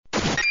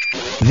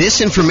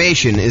This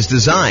information is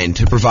designed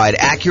to provide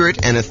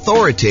accurate and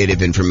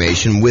authoritative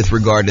information with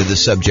regard to the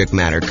subject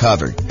matter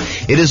covered.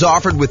 It is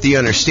offered with the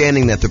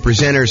understanding that the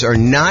presenters are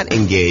not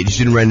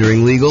engaged in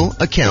rendering legal,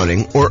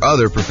 accounting, or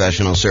other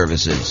professional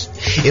services.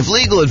 If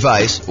legal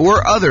advice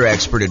or other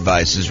expert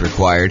advice is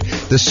required,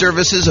 the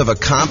services of a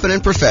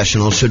competent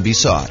professional should be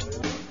sought.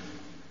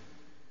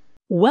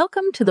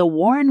 Welcome to the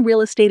Warren Real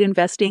Estate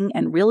Investing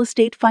and Real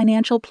Estate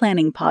Financial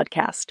Planning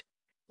Podcast.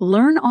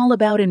 Learn all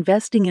about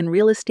investing in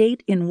real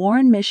estate in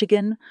Warren,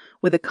 Michigan,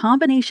 with a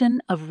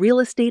combination of real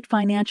estate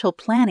financial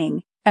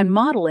planning and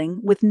modeling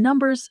with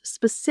numbers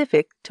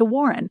specific to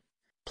Warren,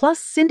 plus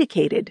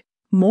syndicated,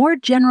 more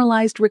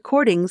generalized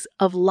recordings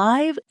of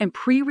live and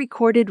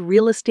pre-recorded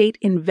real estate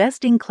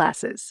investing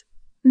classes,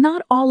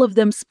 not all of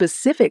them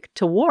specific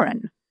to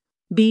Warren.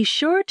 Be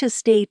sure to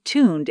stay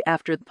tuned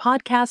after the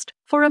podcast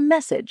for a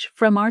message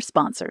from our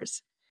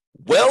sponsors.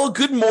 Well,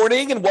 good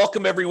morning and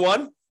welcome,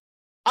 everyone.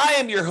 I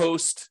am your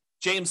host,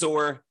 James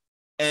Orr,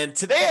 and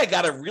today I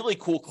got a really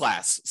cool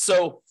class.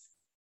 So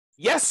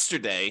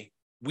yesterday,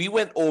 we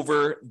went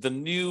over the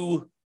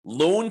new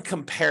loan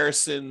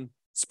comparison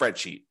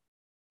spreadsheet,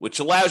 which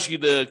allows you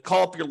to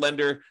call up your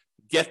lender,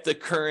 get the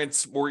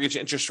current mortgage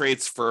interest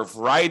rates for a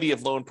variety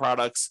of loan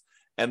products,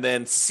 and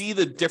then see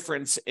the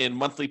difference in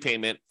monthly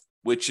payment,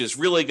 which is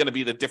really going to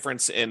be the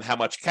difference in how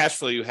much cash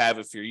flow you have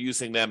if you're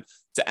using them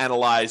to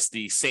analyze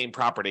the same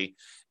property.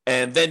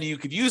 And then you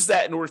could use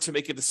that in order to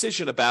make a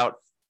decision about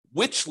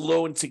which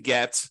loan to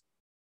get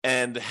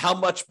and how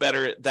much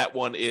better that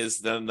one is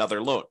than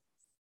another loan.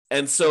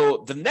 And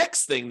so the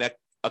next thing that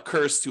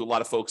occurs to a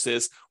lot of folks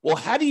is, well,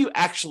 how do you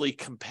actually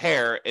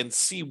compare and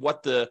see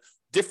what the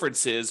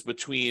difference is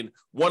between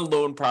one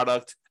loan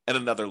product and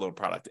another loan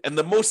product? And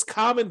the most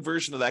common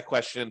version of that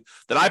question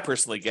that I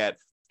personally get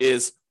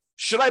is,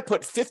 should I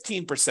put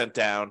 15%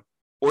 down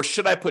or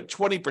should I put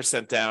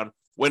 20% down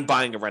when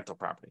buying a rental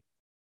property?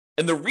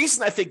 And the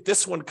reason I think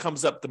this one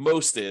comes up the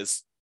most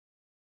is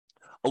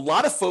a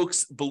lot of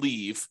folks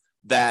believe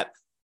that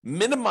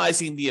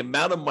minimizing the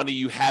amount of money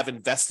you have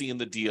investing in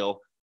the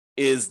deal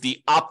is the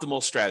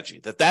optimal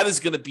strategy, that is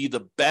going to be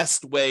the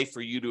best way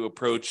for you to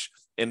approach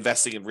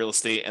investing in real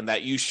estate, and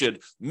that you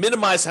should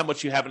minimize how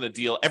much you have in a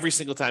deal every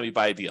single time you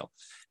buy a deal.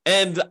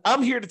 And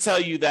I'm here to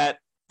tell you that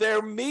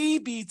there may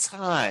be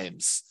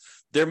times,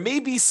 there may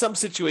be some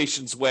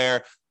situations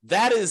where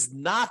that is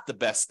not the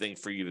best thing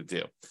for you to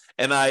do.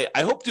 And I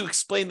hope to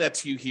explain that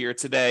to you here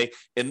today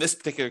in this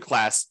particular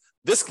class.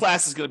 This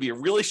class is going to be a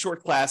really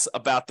short class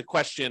about the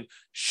question,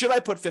 should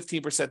I put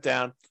 15%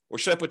 down or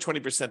should I put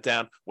 20%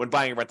 down when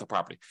buying a rental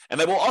property?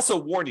 And I will also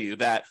warn you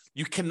that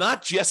you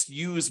cannot just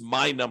use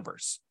my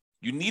numbers.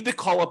 You need to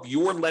call up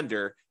your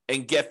lender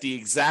and get the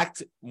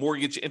exact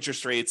mortgage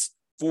interest rates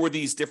for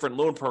these different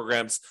loan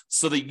programs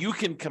so that you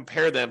can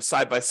compare them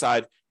side by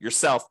side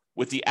yourself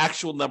with the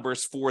actual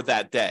numbers for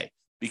that day,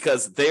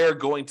 because they are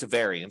going to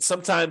vary. And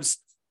sometimes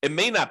it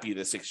may not be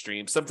this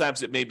extreme.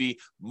 Sometimes it may be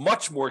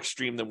much more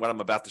extreme than what I'm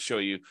about to show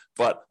you,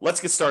 but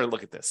let's get started and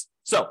look at this.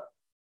 So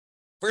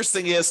first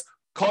thing is,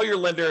 call your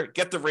lender,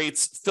 get the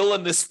rates, fill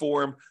in this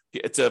form.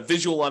 It's a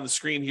visual on the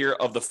screen here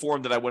of the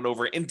form that I went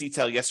over in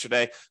detail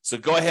yesterday. So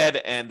go ahead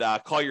and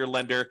call your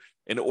lender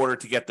in order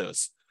to get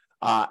those.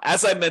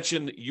 As I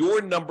mentioned,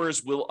 your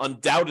numbers will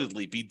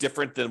undoubtedly be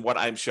different than what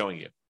I'm showing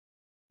you.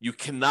 You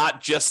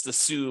cannot just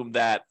assume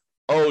that,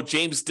 oh,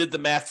 James did the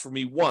math for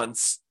me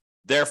once,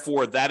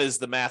 therefore that is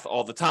the math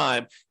all the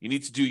time. You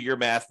need to do your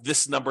math.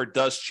 This number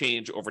does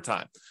change over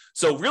time.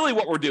 So really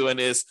what we're doing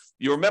is,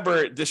 you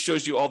remember this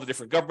shows you all the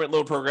different government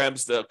loan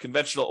programs, the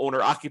conventional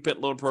owner-occupant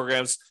loan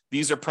programs.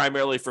 These are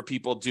primarily for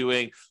people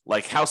doing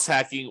like house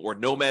hacking or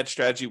nomad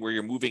strategy where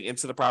you're moving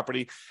into the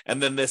property.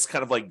 And then this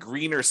kind of like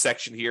greener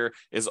section here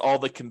is all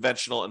the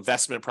conventional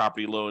investment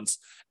property loans.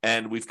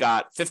 And we've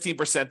got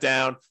 15%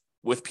 down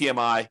with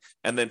PMI,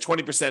 and then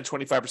 20%,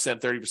 25%,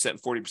 30%, and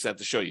 40%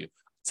 to show you.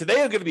 Today,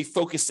 I'm going to be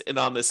focused in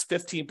on this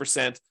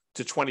 15%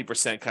 to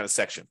 20% kind of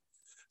section.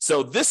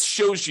 So this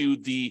shows you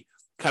the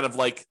kind of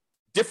like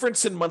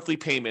difference in monthly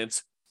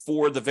payments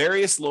for the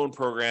various loan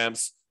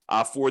programs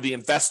for the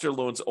investor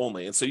loans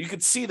only. And so you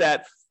can see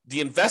that the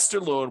investor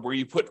loan where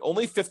you put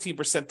only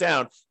 15%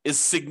 down is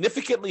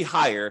significantly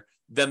higher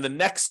than the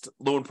next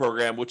loan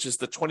program, which is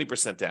the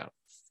 20% down.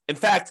 In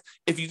fact,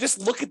 if you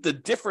just look at the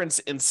difference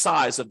in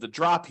size of the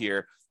drop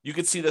here, you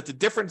can see that the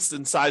difference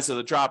in size of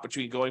the drop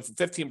between going from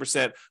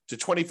 15% to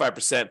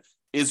 25%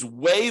 is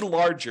way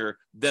larger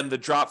than the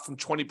drop from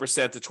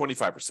 20% to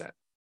 25%.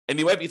 And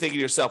you might be thinking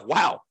to yourself,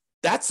 wow,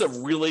 that's a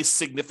really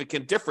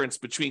significant difference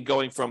between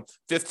going from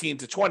 15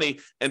 to 20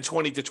 and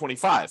 20 to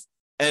 25.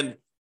 And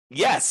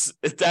yes,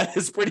 that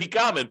is pretty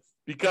common,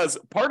 because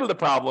part of the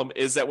problem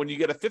is that when you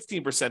get a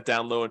 15%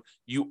 down loan,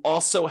 you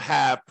also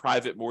have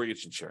private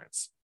mortgage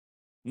insurance.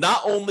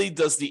 Not only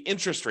does the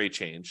interest rate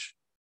change,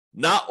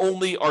 not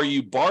only are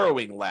you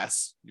borrowing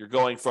less, you're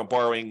going from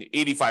borrowing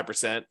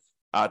 85%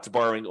 to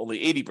borrowing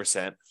only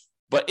 80%,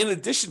 but in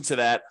addition to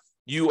that,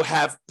 you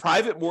have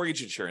private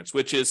mortgage insurance,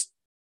 which is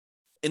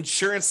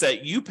insurance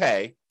that you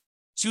pay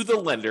to the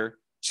lender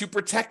to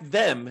protect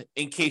them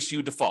in case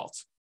you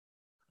default.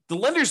 The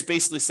lender's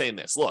basically saying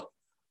this, look,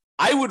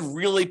 I would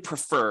really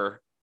prefer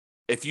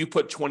if you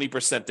put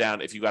 20%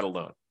 down if you got a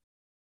loan.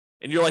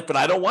 And you're like, but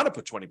I don't want to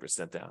put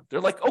 20% down.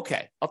 They're like,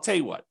 okay, I'll tell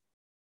you what.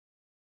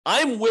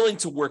 I'm willing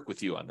to work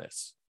with you on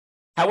this.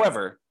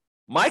 However,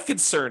 my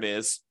concern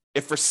is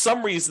if for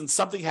some reason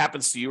something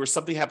happens to you or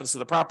something happens to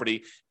the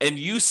property and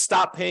you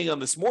stop paying on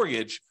this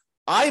mortgage,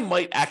 I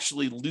might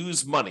actually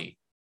lose money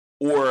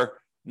or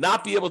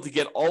not be able to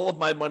get all of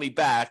my money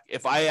back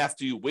if I have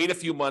to wait a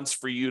few months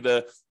for you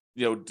to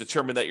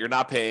determine that you're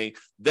not paying,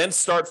 then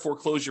start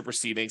foreclosure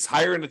proceedings,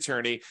 hire an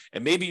attorney,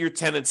 and maybe your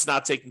tenant's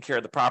not taking care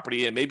of the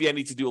property, and maybe I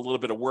need to do a little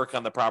bit of work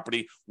on the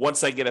property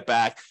once I get it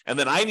back, and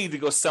then I need to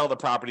go sell the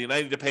property, and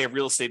I need to pay a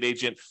real estate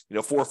agent,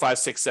 4, 5,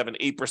 6, 7,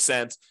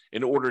 8%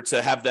 in order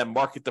to have them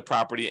market the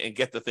property and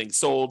get the thing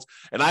sold.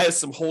 And I have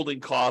some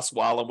holding costs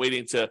while I'm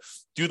waiting to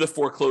do the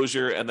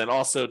foreclosure, and then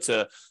also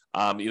to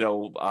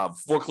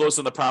foreclose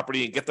on the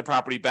property and get the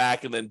property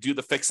back and then do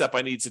the fix up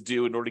I need to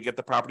do in order to get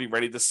the property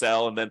ready to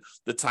sell. And then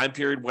the time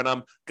period when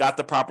I'm got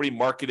the property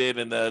marketed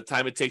and the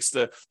time it takes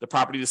the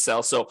property to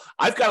sell. So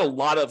I've got a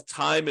lot of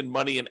time and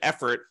money and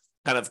effort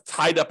kind of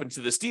tied up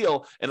into this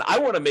deal. And I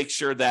want to make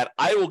sure that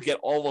I will get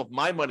all of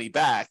my money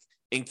back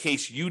in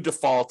case you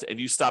default and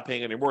you stop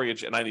paying on your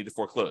mortgage and I need to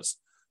foreclose.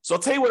 So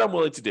I'll tell you what I'm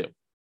willing to do.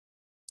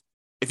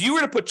 If you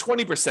were to put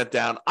 20%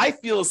 down, I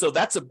feel as though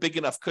that's a big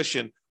enough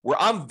cushion where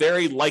I'm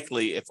very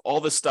likely, if all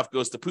this stuff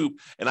goes to poop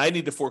and I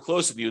need to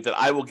foreclose with you, that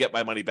I will get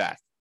my money back.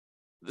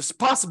 There's a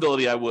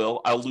possibility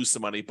I'll lose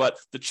some money, but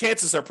the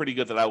chances are pretty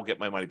good that I will get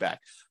my money back.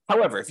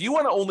 However, if you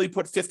want to only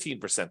put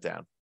 15%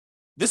 down,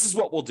 this is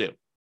what we'll do.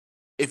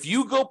 If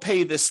you go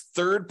pay this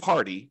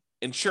third-party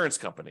insurance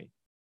company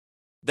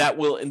that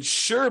will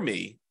insure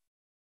me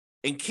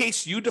in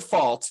case you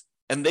default,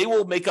 and they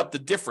will make up the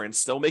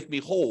difference, they'll make me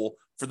whole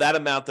for that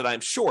amount that I'm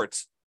short,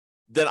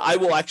 then I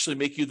will actually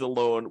make you the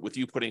loan with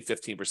you putting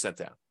 15%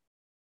 down.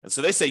 And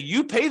so they say,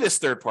 you pay this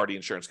third-party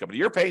insurance company,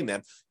 you're paying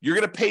them, you're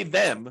going to pay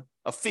them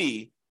a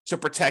fee to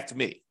protect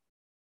me.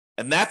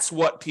 And that's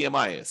what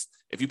PMI is.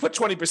 If you put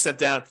 20%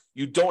 down,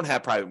 you don't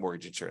have private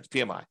mortgage insurance,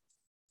 PMI.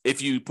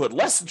 If you put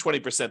less than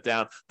 20%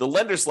 down, the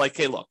lender's like,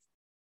 hey, look,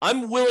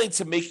 I'm willing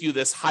to make you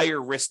this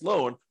higher risk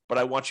loan, but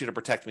I want you to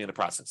protect me in the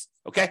process,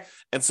 okay?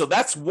 And so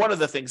that's one of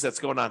the things that's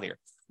going on here.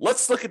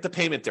 Let's look at the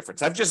payment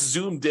difference. I've just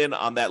zoomed in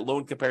on that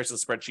loan comparison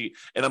spreadsheet,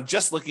 and I'm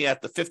just looking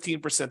at the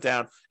 15%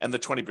 down and the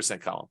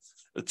 20% column.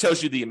 It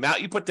tells you the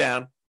amount you put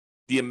down,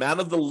 the amount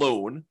of the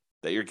loan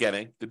that you're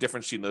getting, the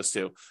difference between those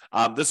two.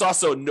 There's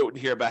also a note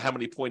here about how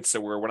many points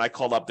there were. When I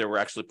called up, there were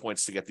actually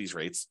points to get these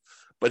rates.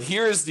 But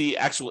here is the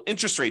actual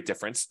interest rate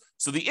difference.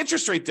 So the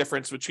interest rate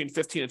difference between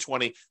 15 and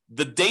 20,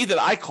 the day that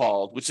I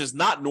called, which is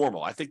not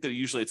normal. I think that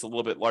usually it's a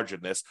little bit larger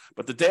than this,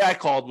 but the day I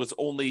called was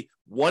only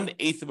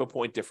 1/8 of a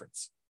point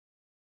difference,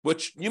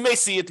 which you may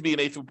see it to be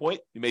 1/8 of a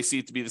point. You may see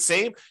it to be the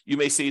same. You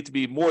may see it to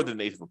be more than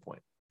 1/8 of a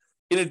point.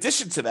 In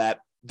addition to that,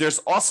 there's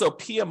also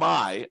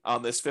PMI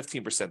on this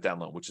 15% down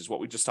loan, which is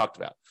what we just talked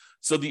about.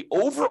 So the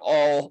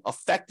overall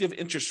effective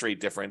interest rate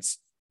difference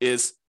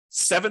is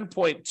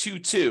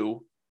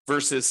 7.22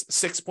 versus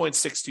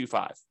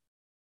 6.625.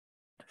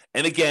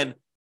 And again,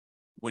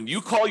 when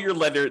you call your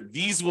lender,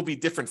 these will be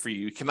different for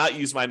you. You cannot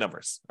use my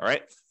numbers, all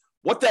right?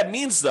 What that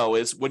means, though,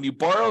 is when you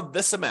borrow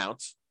this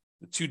amount,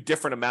 the two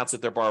different amounts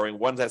that they're borrowing,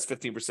 one has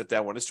 15%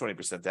 down, one is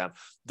 20% down,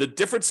 the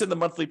difference in the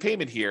monthly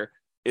payment here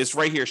is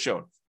right here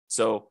shown.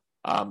 So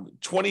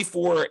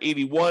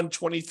 $24.81,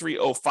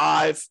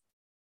 $23.05.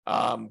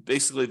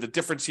 Basically, the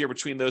difference here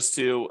between those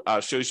two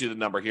shows you the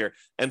number here.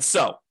 And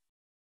so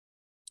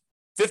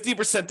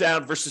 50%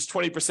 down versus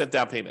 20%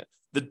 down payment.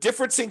 The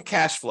difference in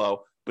cash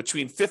flow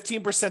between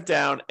 15%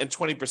 down and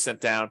 20%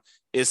 down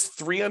is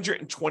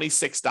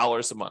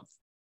 $326 a month.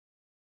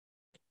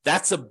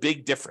 That's a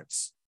big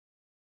difference.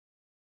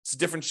 It's a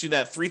difference between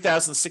that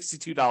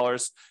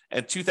 $3,062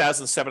 and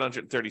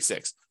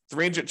 $2,736,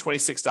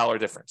 $326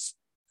 difference.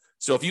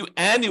 So if you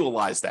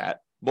annualize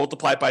that,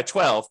 multiply it by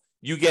 12,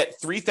 you get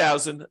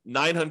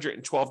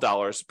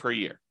 $3,912 per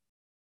year.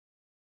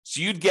 So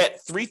you'd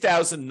get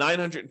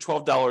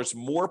 $3,912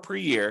 more per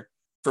year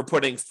for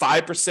putting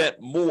 5%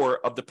 more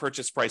of the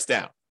purchase price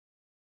down.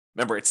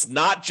 Remember, it's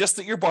not just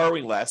that you're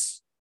borrowing less,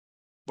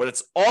 but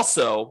it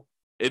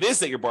is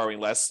that you're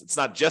borrowing less. It's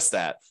not just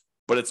that,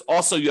 but it's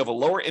also you have a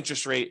lower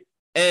interest rate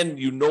and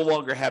you no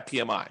longer have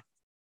PMI.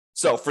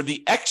 So for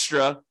the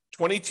extra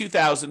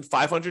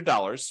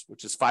 $22,500,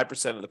 which is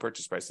 5% of the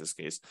purchase price in this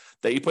case,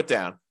 that you put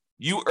down,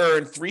 you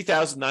earn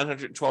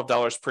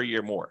 $3,912 per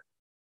year more,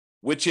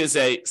 which is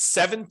a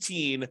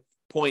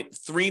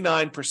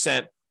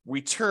 17.39%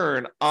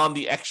 return on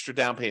the extra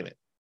down payment.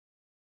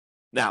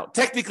 Now,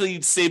 technically,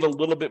 you'd save a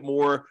little bit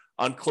more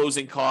on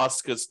closing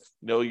costs because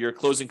your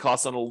closing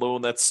costs on a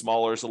loan that's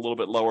smaller is a little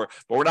bit lower,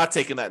 but we're not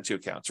taking that into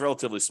account. It's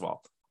relatively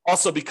small.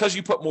 Also, because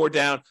you put more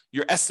down,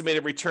 your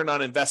estimated return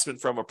on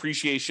investment from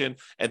appreciation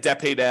and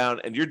debt pay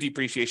down and your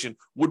depreciation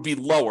would be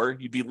lower.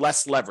 You'd be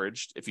less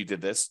leveraged if you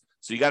did this.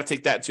 So you got to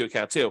take that into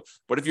account too.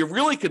 But if you're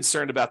really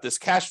concerned about this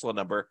cash flow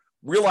number,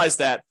 realize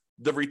that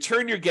the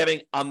return you're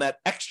getting on that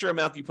extra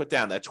amount you put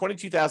down, that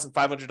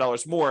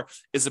 $22,500 more,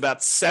 is about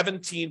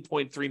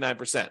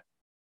 17.39%.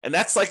 And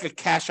that's like a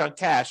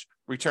cash-on-cash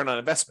return on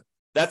investment.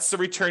 That's the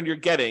return you're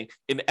getting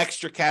in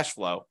extra cash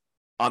flow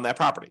on that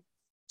property.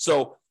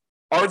 So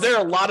are there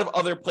a lot of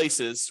other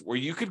places where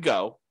you could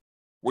go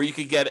where you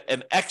could get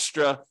an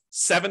extra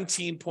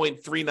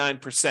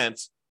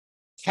 17.39%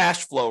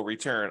 cash flow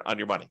return on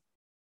your money?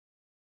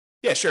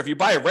 Yeah, sure. If you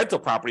buy a rental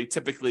property,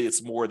 typically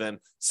it's more than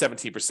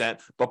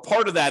 17%, but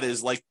part of that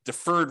is like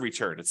deferred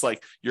return. It's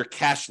like your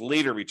cash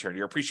later return,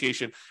 your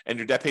appreciation, and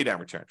your debt pay down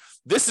return.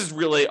 This is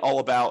really all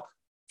about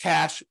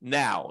cash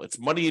now. It's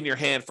money in your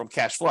hand from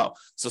cash flow.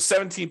 So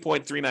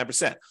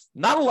 17.39%.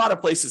 Not a lot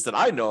of places that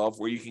I know of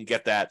where you can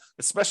get that,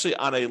 especially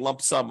on a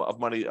lump sum of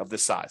money of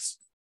this size.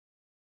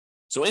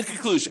 So in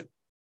conclusion,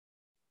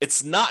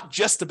 it's not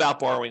just about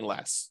borrowing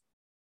less.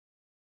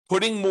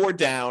 Putting more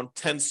down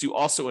tends to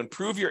also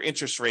improve your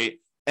interest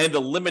rate and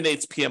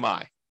eliminates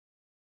PMI.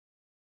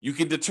 You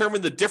can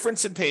determine the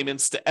difference in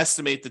payments to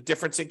estimate the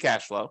difference in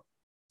cash flow,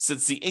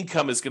 since the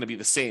income is going to be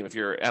the same if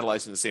you're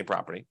analyzing the same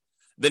property.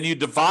 Then you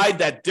divide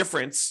that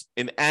difference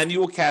in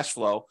annual cash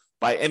flow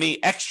by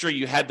any extra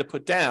you had to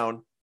put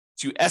down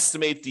to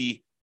estimate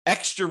the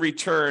extra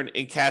return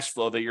in cash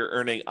flow that you're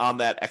earning on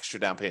that extra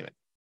down payment.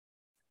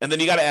 And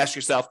then you got to ask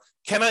yourself,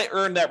 can I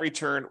earn that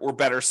return or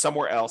better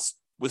somewhere else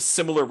with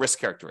similar risk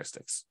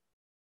characteristics?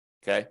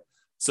 Okay.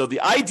 So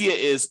the idea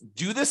is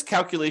do this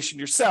calculation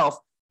yourself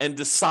and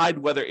decide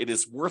whether it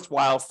is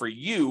worthwhile for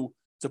you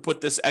to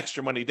put this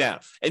extra money down.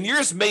 And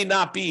yours may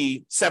not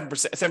be 7%,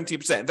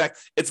 17%. In fact,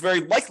 it's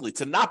very likely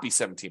to not be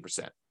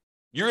 17%.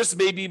 Yours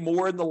may be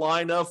more in the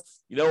line of,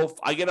 if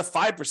I get a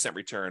 5%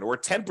 return or a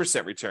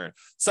 10% return.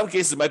 Some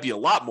cases it might be a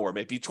lot more,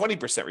 maybe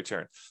 20%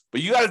 return.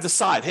 But you got to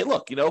decide, hey,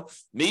 look,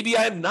 maybe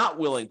I'm not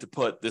willing to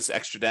put this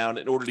extra down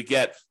in order to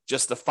get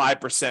just a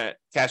 5%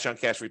 cash on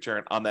cash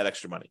return on that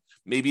extra money.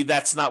 Maybe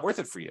that's not worth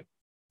it for you.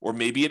 Or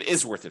maybe it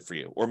is worth it for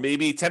you. Or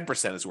maybe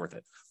 10% is worth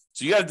it.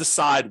 So you got to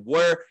decide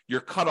where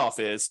your cutoff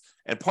is.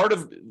 And part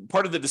of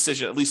the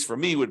decision, at least for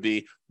me, would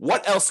be,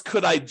 what else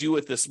could I do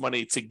with this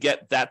money to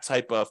get that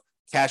type of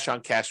cash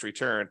on cash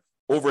return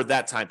over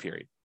that time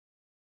period?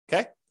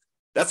 Okay.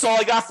 That's all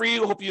I got for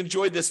you. Hope you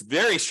enjoyed this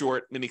very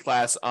short mini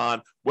class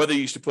on whether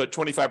you should put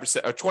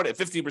 25% or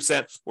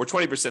 15% or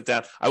 20%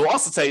 down. I will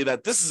also tell you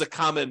that this is a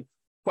common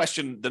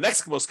question. The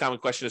next most common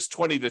question is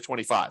 20 to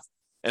 25.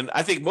 And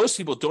I think most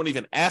people don't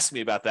even ask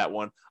me about that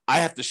one. I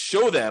have to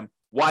show them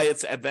why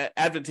it's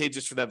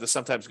advantageous for them to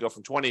sometimes go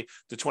from 20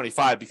 to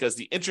 25, because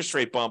the interest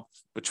rate bump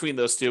between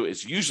those two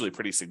is usually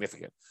pretty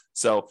significant.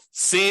 So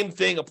same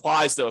thing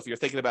applies, though, if you're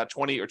thinking about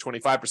 20 or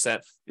 25%,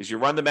 is you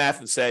run the math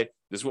and say,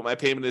 this is what my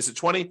payment is at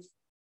 20,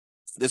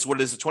 this is what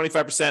it is at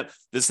 25%,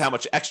 this is how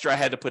much extra I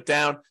had to put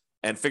down,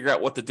 and figure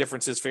out what the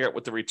difference is, figure out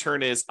what the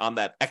return is on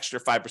that extra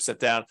 5%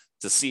 down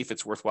to see if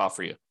it's worthwhile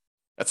for you.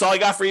 That's all I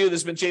got for you.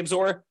 This has been James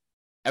Orr.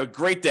 Have a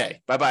great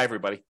day. Bye-bye,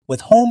 everybody.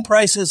 With home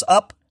prices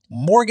up,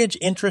 mortgage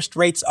interest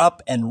rates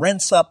up, and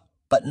rents up,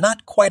 but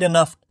not quite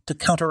enough to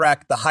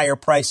counteract the higher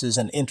prices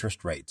and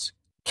interest rates.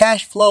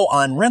 Cash flow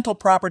on rental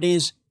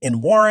properties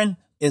in Warren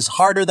is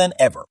harder than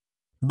ever.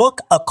 Book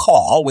a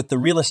call with the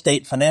Real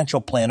Estate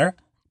Financial Planner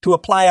to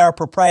apply our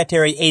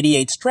proprietary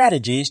 88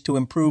 strategies to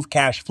improve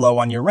cash flow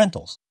on your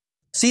rentals.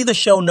 See the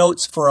show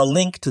notes for a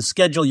link to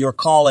schedule your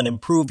call and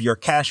improve your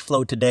cash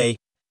flow today.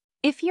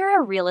 If you're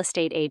a real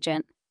estate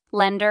agent,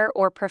 lender,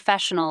 or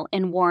professional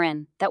in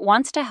Warren that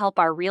wants to help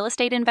our real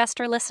estate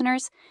investor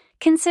listeners,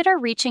 consider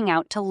reaching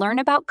out to learn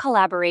about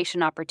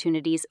collaboration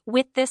opportunities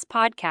with this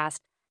podcast.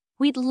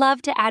 We'd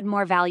love to add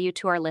more value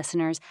to our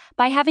listeners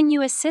by having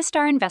you assist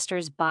our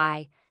investors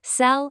buy,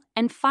 sell,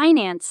 and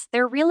finance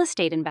their real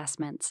estate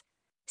investments.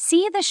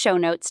 See the show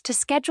notes to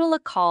schedule a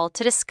call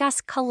to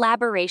discuss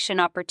collaboration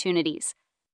opportunities.